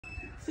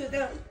Sit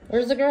down.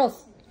 Where's the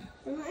girls?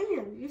 They're not in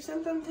here. You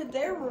sent them to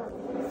their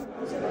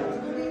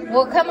room.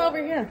 Well, come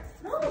over here.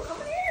 No, come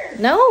here.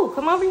 No,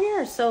 come over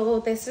here.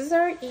 So this is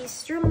our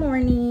Easter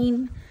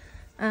morning.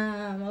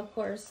 Of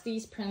course,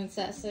 these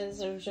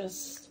princesses are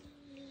just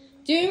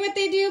doing what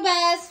they do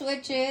best,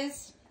 which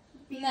is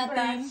nothing.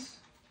 Rats.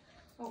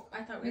 Oh,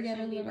 I thought we were going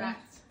to be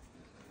rats.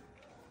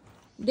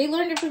 They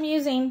learned it from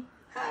using.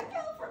 I know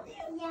from you.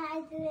 Yeah,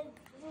 I did it.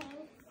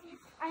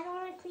 I don't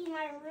want to clean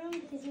my room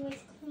because you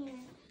always clean it.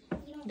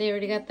 They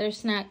already got their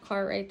snack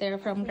cart right there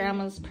from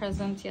Grandma's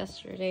presents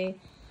yesterday.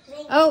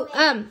 Oh,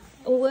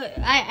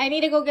 I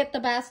need to go get the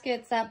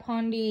baskets that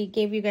Pondy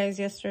gave you guys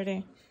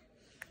yesterday.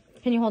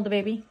 Can you hold the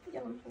baby?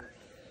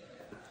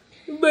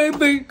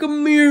 Baby,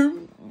 come here.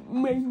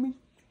 Baby.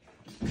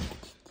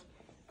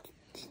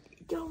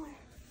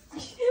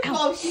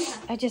 Ow.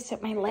 I just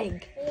hit my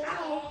leg.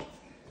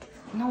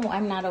 No,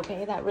 I'm not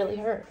okay. That really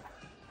hurt.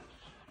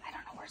 I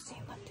don't know where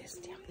Zane left this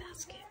damn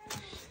basket.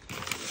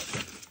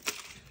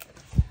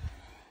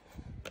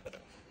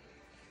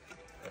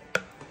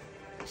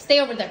 Stay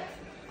over there.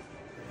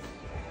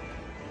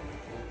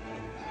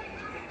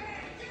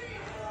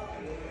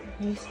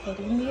 He's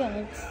hitting the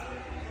eggs.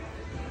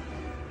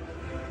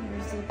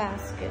 Here's the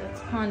baskets.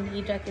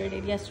 Pondy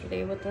decorated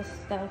yesterday with this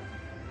stuff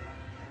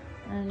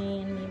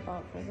Ernie and me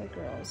bought for the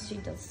girls. She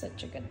does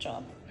such a good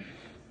job.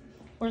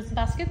 Where's the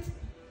baskets?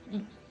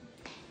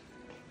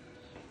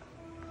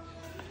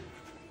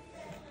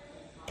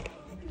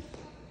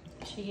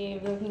 She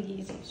gave them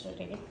these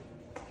yesterday.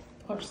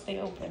 Of course, they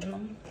opened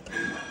them.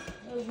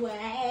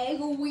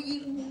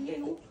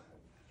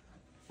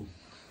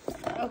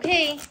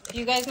 Okay, do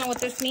you guys know what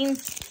this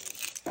means?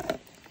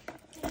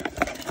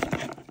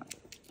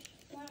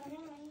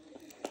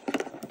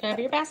 Grab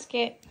your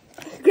basket.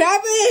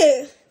 Grab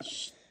it!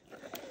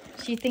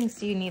 She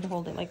thinks you need to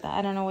hold it like that.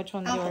 I don't know which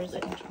one's yours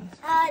and which one's...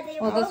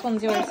 Well, this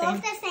one's yours, They're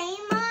both the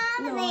same, Mom.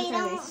 No, they I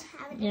don't can't.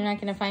 have You're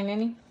not going to find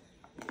any?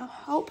 I'll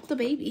help the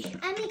baby.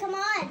 Emmy, come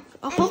on.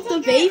 I'll Emmy, help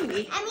the take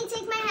baby. Emmy,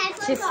 take my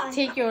headphones Just on.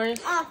 take yours.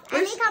 Off.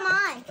 Emmy, come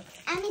on.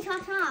 Emmy,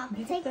 talk off.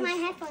 Take my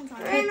headphones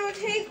on. I don't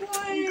take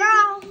one.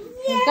 Girl.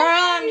 Girl,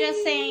 I'm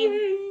just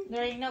saying.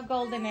 There ain't no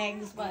golden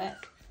eggs, but...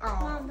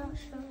 Mom, don't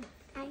show.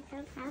 I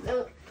don't have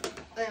No.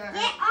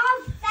 Get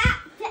off that.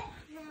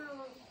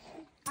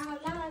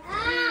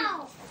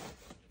 Ow.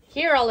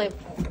 Here, Olive.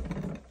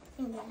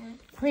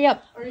 Hurry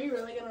up. Are you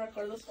really going to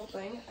record this whole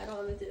thing? I don't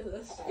want to do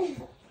this.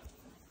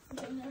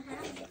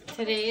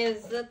 Today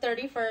is the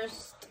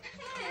 31st.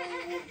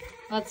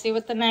 Let's see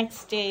what the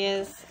next day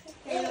is.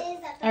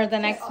 Or the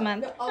next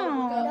month.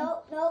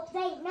 Aww. No.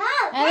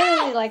 I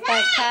really like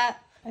that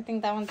cat. I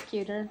think that one's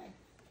cuter.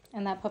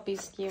 And that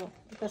puppy's cute.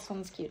 This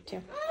one's cute too.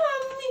 Mommy.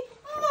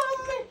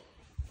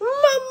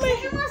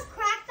 I almost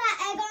cracked that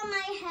egg on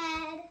my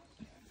head.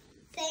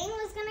 Zane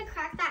was going to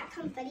crack that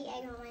confetti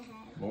egg on my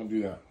head. Don't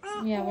do that.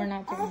 Yeah, we're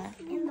not doing that.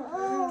 In the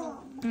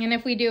room. And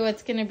if we do,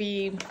 it's going to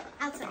be...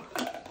 Outside.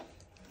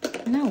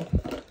 No.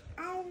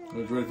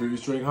 You ready for your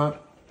Easter egg hunt?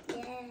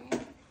 Yeah.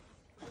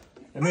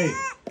 Emmy.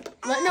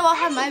 No, I'll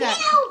have my back.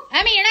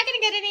 I mean, you're not going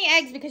to get any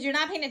eggs because you're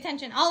not paying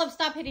attention. Olive,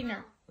 stop hitting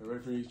her. You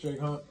ready for your Easter egg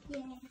hunt?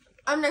 Yeah.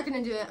 I'm not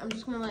going to do it. I'm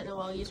just going to let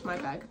Noelle use my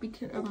bag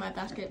or my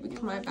basket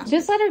because my basket.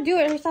 Just let her do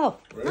it herself.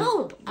 Ready?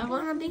 No, I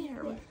want to be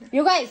here with her.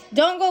 You guys,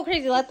 don't go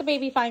crazy. Let the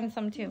baby find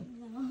some too.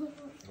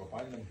 Go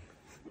find them.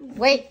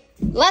 Wait,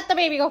 let the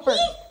baby go first.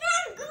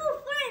 Go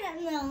for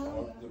it.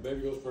 No. The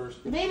baby goes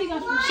first. The baby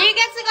goes first. She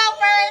gets to go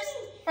first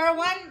for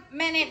 1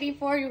 minute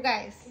before you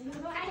guys.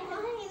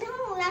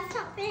 No, that's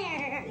not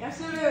fair. Yes,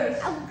 it is.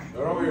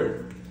 They're over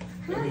here.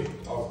 Emmy.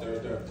 Oh, there,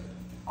 right there.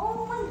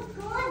 Oh my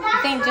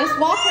God. Then just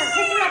walk her,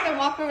 pick her up and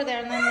walk over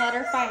there and then let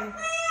her find.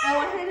 I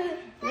want her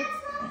to.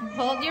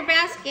 Hold your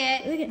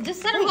basket.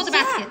 Just let her hold the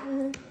basket.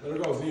 Let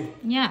her go, Z.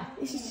 Yeah.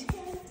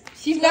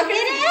 She's not going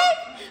Get to. it?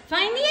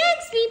 Find the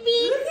eggs,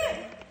 baby.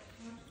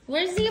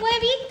 Where's the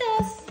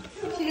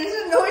huevitos? She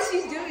doesn't know what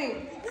she's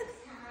doing.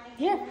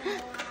 Here.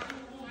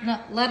 No,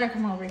 let her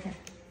come over here.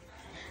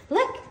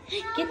 Look,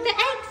 get the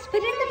eggs.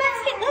 Put it in the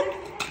basket.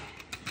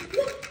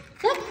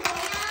 Look.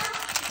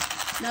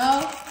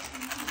 No.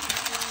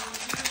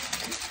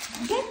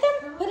 Get them.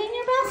 Put it in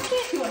your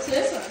basket. She wants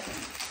this one.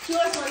 She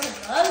wants one of the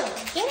other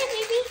ones. Get it,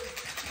 baby.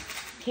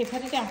 Okay,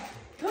 put it down.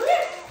 Come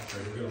here.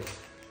 There we go.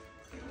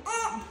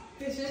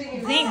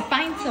 Zane,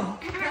 find some.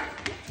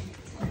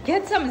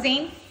 Get some,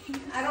 Zane.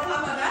 I don't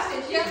have my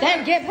basket. She has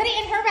Then put it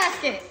in her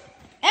basket.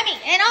 Emmy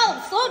and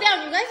Olive, slow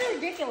down. You guys are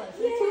ridiculous.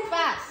 It's too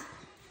fast.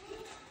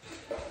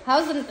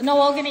 How's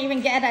Noel gonna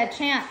even get a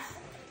chance?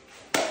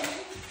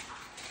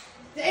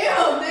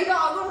 Damn, they got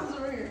all those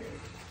over here.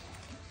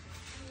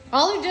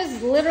 Olive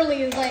just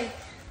literally is like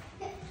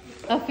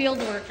a field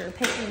worker,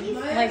 picking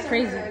like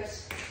crazy.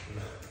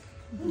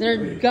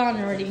 They're gone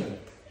already.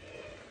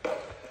 I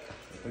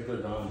think they're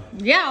gone.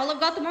 Yeah, Olive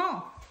got them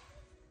all.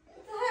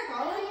 What the heck?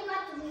 All you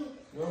got to leave.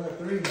 You only have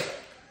 3.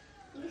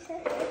 You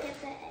said to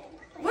get the egg.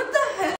 What the